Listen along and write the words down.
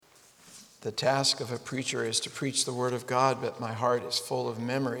The task of a preacher is to preach the Word of God, but my heart is full of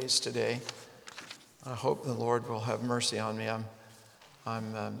memories today. I hope the Lord will have mercy on me.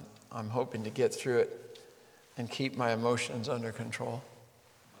 I'm hoping to get through it and keep my emotions under control.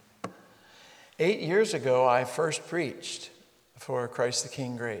 8 years ago, I first preached for Christ the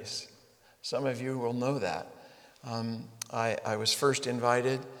King Grace. Some of you will know that. I was first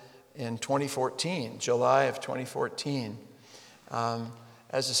invited in 2014, July of 2014,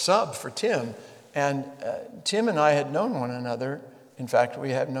 as a sub for Tim. And Tim and I had known one another. In fact,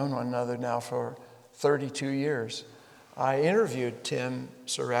 we have known one another now for 32 years. I interviewed Tim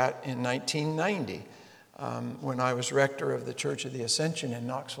Surratt in 1990 when I was rector of the Church of the Ascension in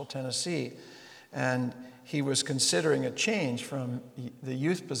Knoxville, Tennessee. And he was considering a change from the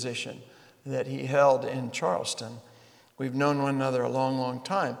youth position that he held in Charleston. We've known one another a long, long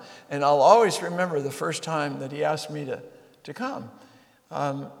time. And I'll always remember the first time that he asked me to come.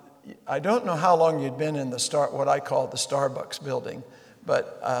 I don't know how long you'd been in what I call the Starbucks building,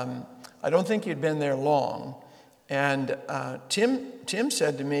 but I don't think you'd been there long. And Tim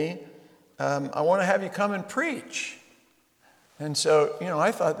said to me, I want to have you come and preach. And so,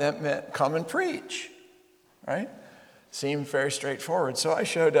 I thought that meant come and preach, right? Seemed very straightforward. So I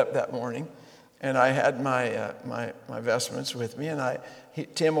showed up that morning, and I had my vestments with me, and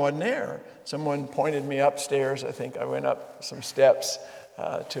Tim wasn't there. Someone pointed me upstairs. I think I went up some steps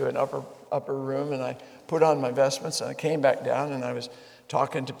to an upper room, and I put on my vestments, and I came back down, and I was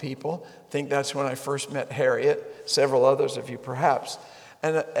talking to people. I think that's when I first met Harriet, several others of you perhaps.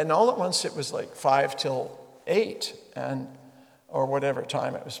 And all at once it was like 5 till 8, or whatever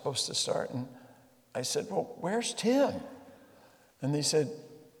time it was supposed to start. And I said, well, where's Tim? And they said,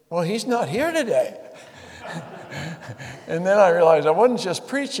 well, he's not here today. And then I realized I wasn't just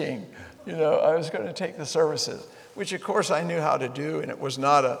preaching. I was going to take the services, which of course I knew how to do, and it was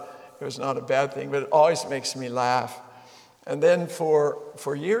not a bad thing, but it always makes me laugh. And then for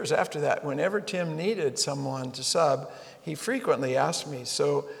years after that, whenever Tim needed someone to sub, he frequently asked me.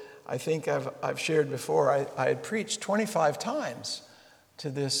 So I think I've shared before, I had preached 25 times to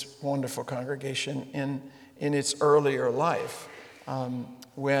this wonderful congregation in its earlier life.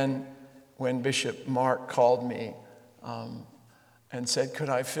 When Bishop Mark called me and said, could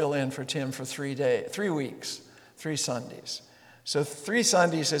I fill in for Tim for 3 weeks, 3 Sundays. So 3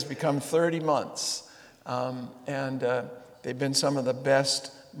 Sundays has become 30 months. And they've been some of the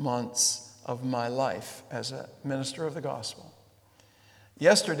best months of my life as a minister of the gospel.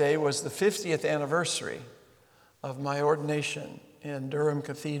 Yesterday was the 50th anniversary of my ordination in Durham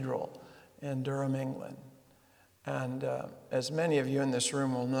Cathedral in Durham, England. And as many of you in this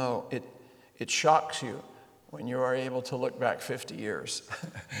room will know, it shocks you when you are able to look back 50 years.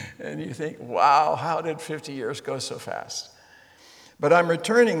 And you think, wow, how did 50 years go so fast? But I'm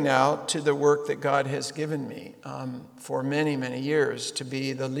returning now to the work that God has given me for many, many years, to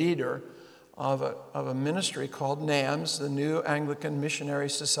be the leader of a ministry called NAMS, the New Anglican Missionary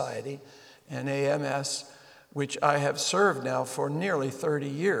Society, NAMS, which I have served now for nearly 30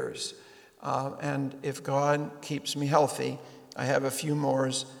 years. And if God keeps me healthy, I have a few more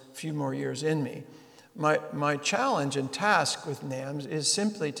years in me. My challenge and task with NAMS is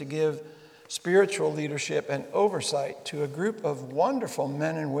simply to give spiritual leadership and oversight to a group of wonderful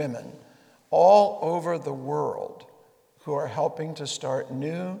men and women all over the world who are helping to start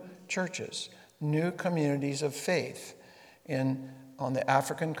new churches, new communities of faith on the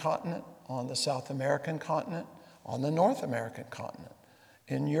African continent, on the South American continent, on the North American continent,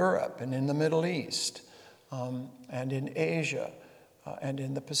 in Europe and in the Middle East, and in Asia, and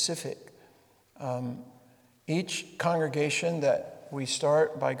in the Pacific. Each congregation that we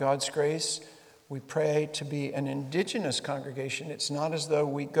start by God's grace, we pray to be an indigenous congregation. It's not as though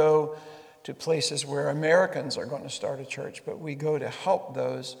we go to places where Americans are going to start a church, but we go to help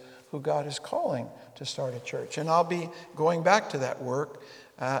those who God is calling to start a church. And I'll be going back to that work,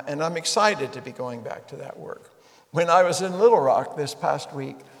 and I'm excited to be going back to that work. When I was in Little Rock this past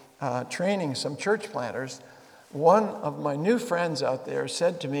week training some church planters, one of my new friends out there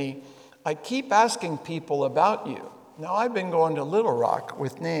said to me, I keep asking people about you. Now, I've been going to Little Rock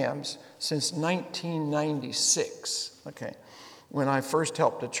with NAMS since 1996, when I first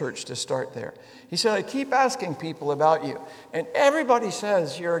helped a church to start there. He said, I keep asking people about you, and everybody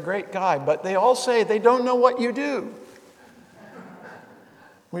says you're a great guy, but they all say they don't know what you do,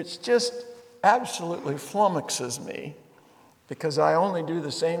 which just absolutely flummoxes me, because I only do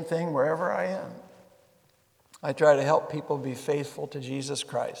the same thing wherever I am. I try to help people be faithful to Jesus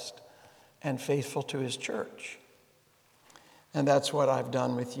Christ and faithful to his church. And that's what I've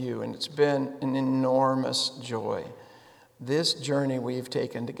done with you, and it's been an enormous joy. This journey we've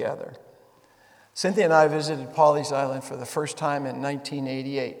taken together. Cynthia and I visited Pawleys Island for the first time in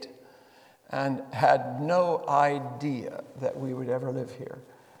 1988 and had no idea that we would ever live here.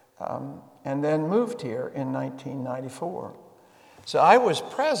 And then moved here in 1994. So I was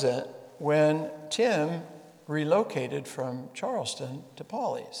present when Tim relocated from Charleston to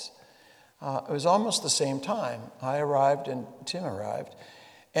Pawleys. It was almost the same time. I arrived and Tim arrived.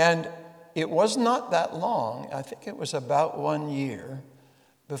 And it was not that long, I think it was about 1 year,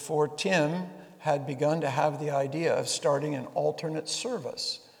 before Tim had begun to have the idea of starting an alternate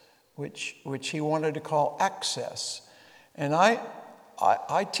service, which he wanted to call Access. And I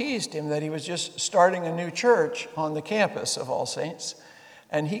teased him that he was just starting a new church on the campus of All Saints,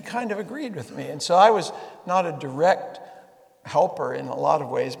 and he kind of agreed with me. And so I was not a direct helper in a lot of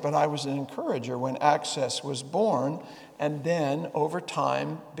ways, but I was an encourager when Access was born, and then over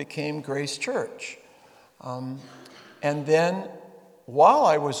time became Grace Church. And then while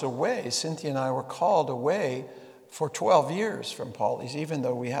I was away, Cynthia and I were called away for 12 years from Pawleys, even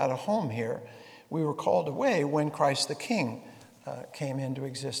though we had a home here. We were called away when Christ the King came into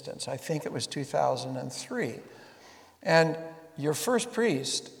existence. I think it was 2003. And your first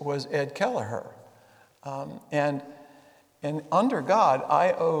priest was Ed Kelleher. And under God,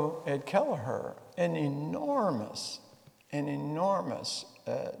 I owe Ed Kelleher an enormous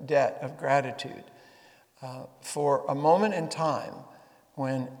debt of gratitude for a moment in time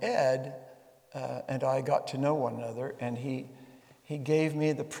when Ed and I got to know one another, and he gave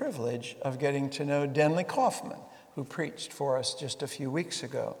me the privilege of getting to know Denley Kaufman, who preached for us just a few weeks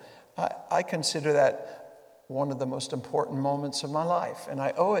ago. I consider that one of the most important moments of my life, and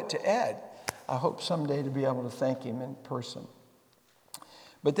I owe it to Ed. I hope someday to be able to thank him in person.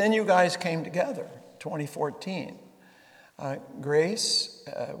 But then you guys came together, 2014. Grace,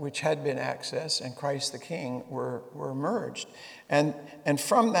 which had been Access, and Christ the King were merged. And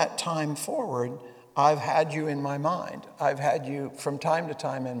from that time forward, I've had you in my mind. I've had you from time to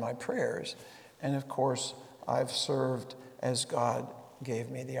time in my prayers. And of course, I've served as God gave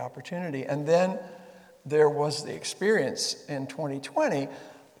me the opportunity. And then there was the experience in 2020,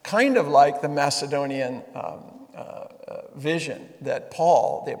 kind of like the Macedonian vision that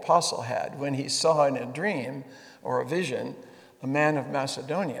Paul, the apostle, had when he saw in a dream or a vision a man of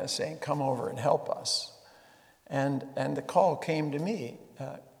Macedonia saying, "Come over and help us." And the call came to me,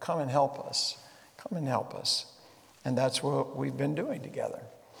 come and help us. Come and help us. And that's what we've been doing together.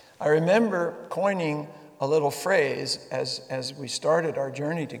 I remember coining a little phrase as we started our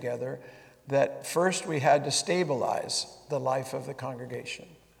journey together, that first we had to stabilize the life of the congregation.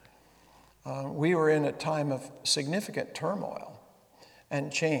 We were in a time of significant turmoil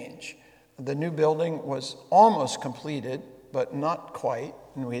and change. The new building was almost completed, but not quite,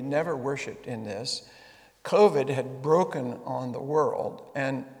 and we had never worshiped in this. COVID had broken on the world,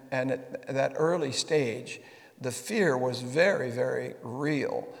 and at that early stage, the fear was very, very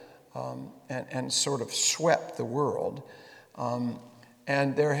real, and sort of swept the world.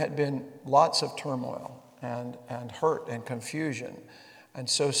 And there had been lots of turmoil and hurt and confusion. And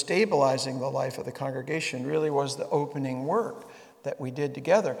so stabilizing the life of the congregation really was the opening work that we did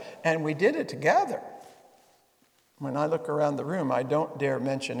together. And we did it together. When I look around the room, I don't dare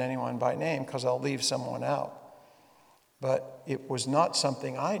mention anyone by name because I'll leave someone out. But it was not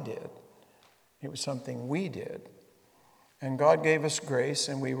something I did. It was something we did. And God gave us grace,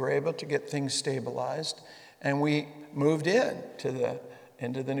 and we were able to get things stabilized. And we moved into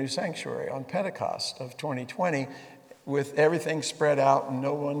the new sanctuary on Pentecost of 2020 with everything spread out and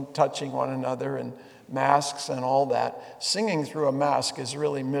no one touching one another and masks and all that. Singing through a mask is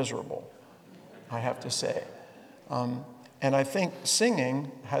really miserable, I have to say. And I think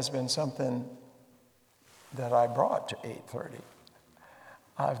singing has been something that I brought to 8:30.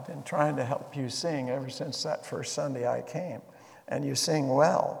 I've been trying to help you sing ever since that first Sunday I came. And you sing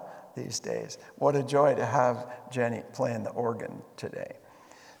well these days. What a joy to have Jenny playing the organ today.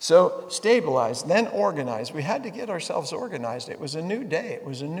 So stabilized, then organized. We had to get ourselves organized. It was a new day. It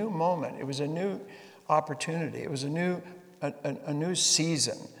was a new moment. It was a new opportunity. It was a new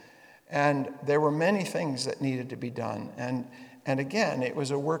season. And there were many things that needed to be done. And again, it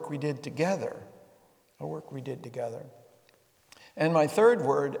was a work we did together. A work we did together. And my third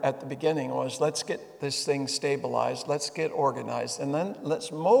word at the beginning was, let's get this thing stabilized, let's get organized, and then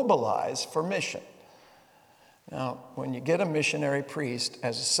let's mobilize for mission. Now, when you get a missionary priest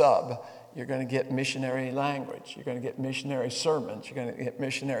as a sub, you're going to get missionary language, you're going to get missionary sermons, you're going to get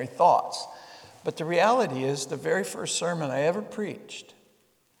missionary thoughts. But the reality is, the very first sermon I ever preached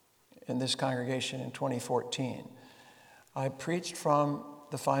in this congregation in 2014, I preached from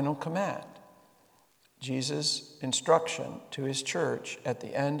the final command. Jesus' instruction to his church at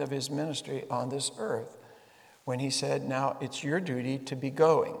the end of his ministry on this earth when he said, now it's your duty to be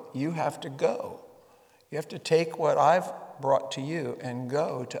going. You have to go. You have to take what I've brought to you and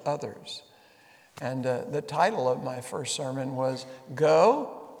go to others. And the title of my first sermon was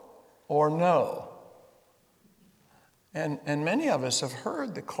Go or No. And many of us have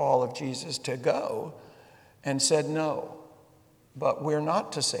heard the call of Jesus to go and said no. But we're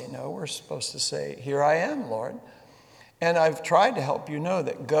not to say no. We're supposed to say, here I am, Lord. And I've tried to help you know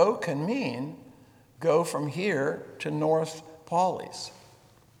that go can mean go from here to North Pawleys.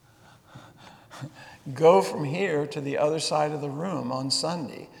 Go from here to the other side of the room on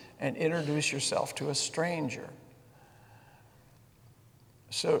Sunday and introduce yourself to a stranger.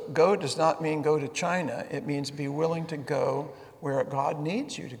 So go does not mean go to China. It means be willing to go where God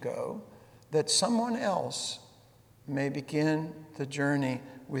needs you to go, that someone else may begin the journey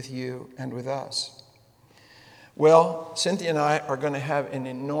with you and with us. Well, Cynthia and I are going to have an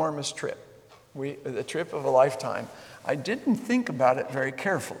enormous trip. The trip of a lifetime. I didn't think about it very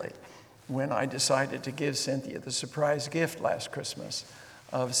carefully when I decided to give Cynthia the surprise gift last Christmas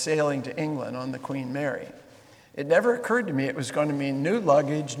of sailing to England on the Queen Mary. It never occurred to me it was going to mean new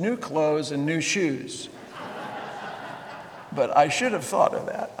luggage, new clothes, and new shoes. But I should have thought of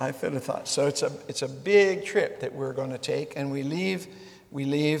that. I should have thought. So it's a big trip that we're going to take, and we leave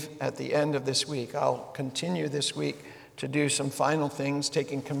at the end of this week. I'll continue this week to do some final things,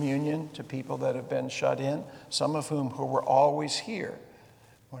 taking communion to people that have been shut in, some of whom who were always here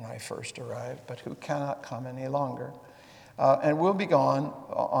when I first arrived, but who cannot come any longer. And we'll be gone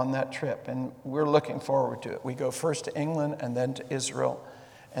on that trip, and we're looking forward to it. We go first to England and then to Israel,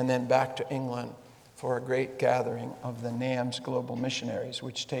 and then back to England for a great gathering of the NAMS Global Missionaries,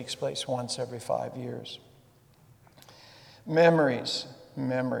 which takes place once every 5 years. Memories.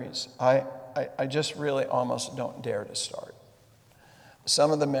 I just really almost don't dare to start.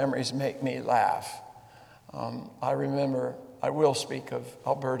 Some of the memories make me laugh. I will speak of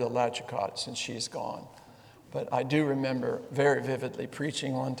Alberta Lachicott since she's gone, but I do remember very vividly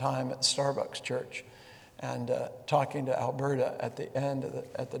preaching one time at the Starbucks church and talking to Alberta at the end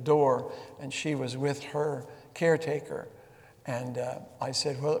at the door, and she was with her caretaker. And I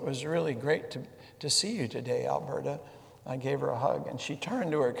said, well, it was really great to see you today, Alberta. I gave her a hug, and she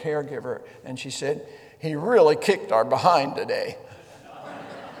turned to her caregiver, and she said, he really kicked our behind today.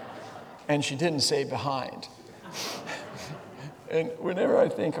 And she didn't say behind. And whenever I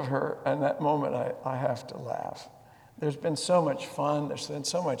think of her in that moment, I have to laugh. There's been so much fun, there's been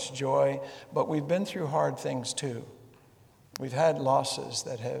so much joy, but we've been through hard things too. We've had losses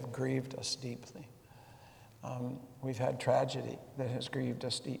that have grieved us deeply. We've had tragedy that has grieved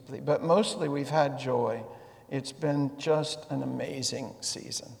us deeply, but mostly we've had joy. It's been just an amazing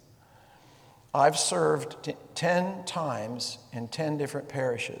season. I've served 10 times in 10 different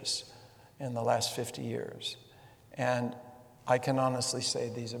parishes in the last 50 years, and I can honestly say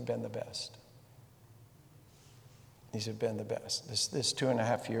these have been the best. These have been the best. This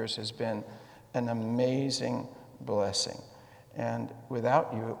 2.5 years has been an amazing blessing. And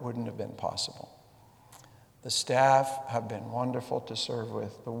without you, it wouldn't have been possible. The staff have been wonderful to serve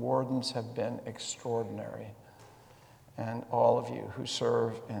with. The wardens have been extraordinary. And all of you who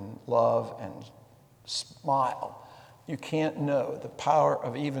serve and love and smile, you can't know the power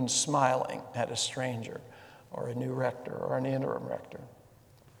of even smiling at a stranger or a new rector or an interim rector.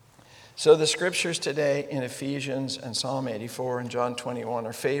 So the scriptures today in Ephesians and Psalm 84 and John 21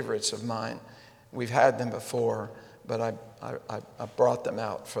 are favorites of mine. We've had them before, but I brought them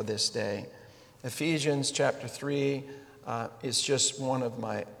out for this day. Ephesians chapter 3 is just one of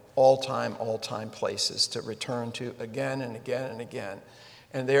my all-time places to return to again and again and again.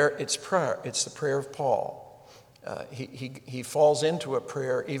 And there it's prayer. It's the prayer of Paul. He falls into a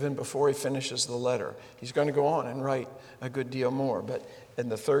prayer even before he finishes the letter. He's going to go on and write a good deal more, but in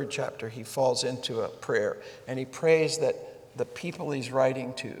the 3rd chapter, he falls into a prayer, and he prays that the people he's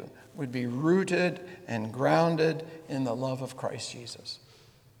writing to would be rooted and grounded in the love of Christ Jesus.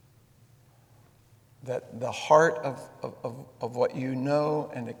 That the heart of what you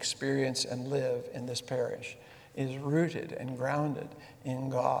know and experience and live in this parish is rooted and grounded in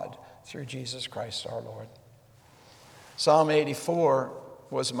God through Jesus Christ our Lord. Psalm 84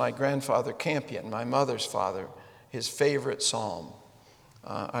 was my grandfather Campion, my mother's father, his favorite psalm.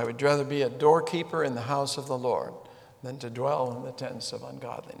 I would rather be a doorkeeper in the house of the Lord than to dwell in the tents of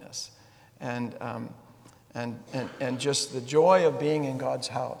ungodliness. And just the joy of being in God's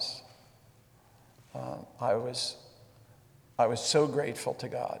house. I was so grateful to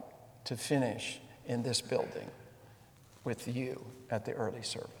God to finish in this building with you at the early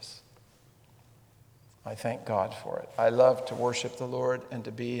service. I thank God for it. I love to worship the Lord and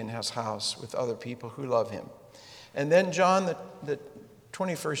to be in his house with other people who love him. And then John, the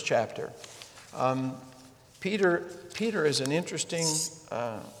 21st chapter. Peter is an interesting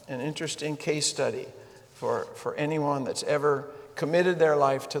case study for anyone that's ever committed their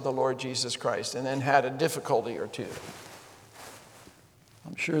life to the Lord Jesus Christ and then had a difficulty or two.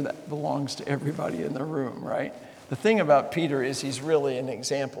 I'm sure that belongs to everybody in the room, right? The thing about Peter is he's really an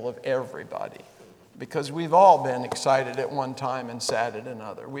example of everybody, because we've all been excited at one time and sad at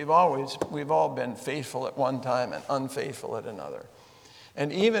another. We've all been faithful at one time and unfaithful at another.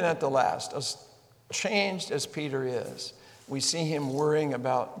 And even at the last, as changed as Peter is, we see him worrying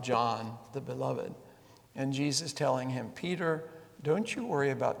about John, the beloved. And Jesus telling him, Peter, don't you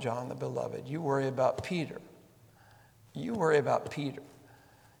worry about John, the beloved. You worry about Peter. You worry about Peter.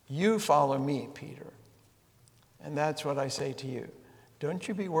 You follow me, Peter. And that's what I say to you. Don't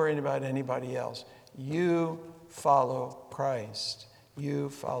you be worried about anybody else. You follow Christ. You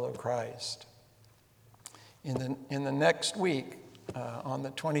follow Christ. In the next week, on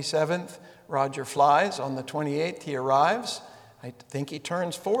the 27th, Roger flies. On the 28th, he arrives. I think he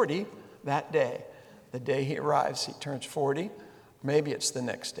turns 40 that day. The day he arrives, he turns 40. Maybe it's the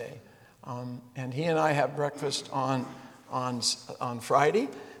next day. And he and I have breakfast on Friday,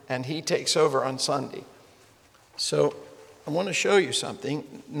 and he takes over on Sunday. So I want to show you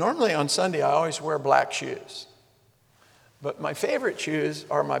something. Normally on Sunday, I always wear black shoes. But my favorite shoes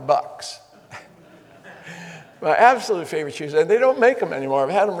are my Bucks. My absolute favorite shoes. And they don't make them anymore. I've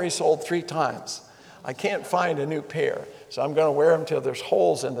had them resold 3 times. I can't find a new pair. So I'm going to wear them till there's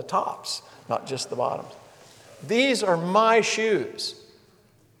holes in the tops, not just the bottoms. These are my shoes.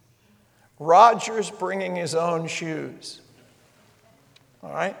 Roger's bringing his own shoes.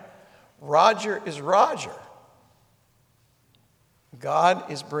 All right? Roger is Roger. God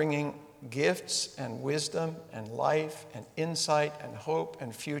is bringing gifts and wisdom and life and insight and hope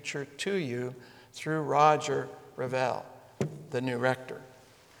and future to you through Roger Revelle, the new rector.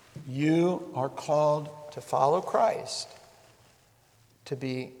 You are called to follow Christ, to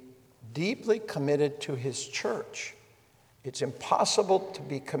be deeply committed to his church. It's impossible to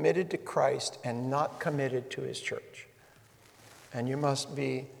be committed to Christ and not committed to his church. And you must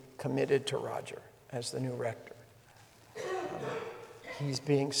be committed to Roger as the new rector. He's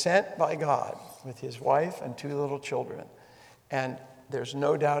being sent by God with his wife and 2 little children. And there's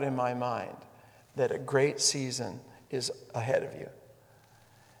no doubt in my mind that a great season is ahead of you.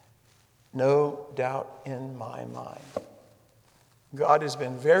 No doubt in my mind. God has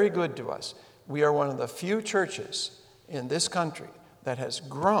been very good to us. We are one of the few churches in this country that has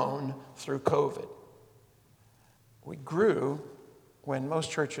grown through COVID. We grew when most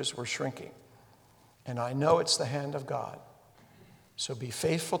churches were shrinking. And I know it's the hand of God. So be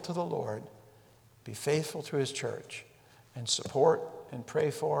faithful to the Lord, be faithful to his church, and support and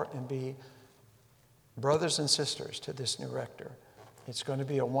pray for and be brothers and sisters to this new rector. It's going to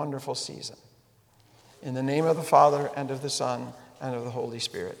be a wonderful season. In the name of the Father, and of the Son, and of the Holy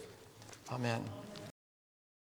Spirit. Amen.